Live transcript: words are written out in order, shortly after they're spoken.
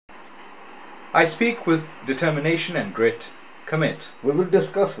I speak with determination and grit. Commit. We will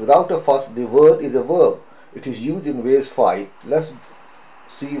discuss without a fuss. The word is a verb. It is used in ways 5. Let's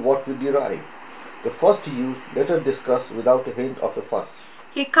see what we derive. The first use, let us discuss without a hint of a fuss.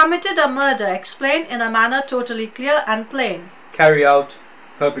 He committed a murder. Explain in a manner totally clear and plain. Carry out,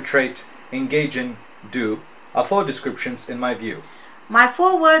 perpetrate, engage in, do are 4 descriptions in my view. My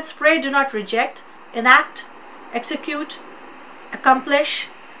 4 words: pray, do not reject, enact, execute, accomplish,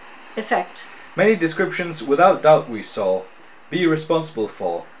 effect. Many descriptions without doubt we saw. Be responsible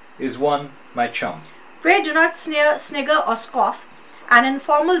for is one, my chum. Pray, do not sneer, snigger or scoff. An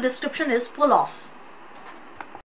informal description is pull off.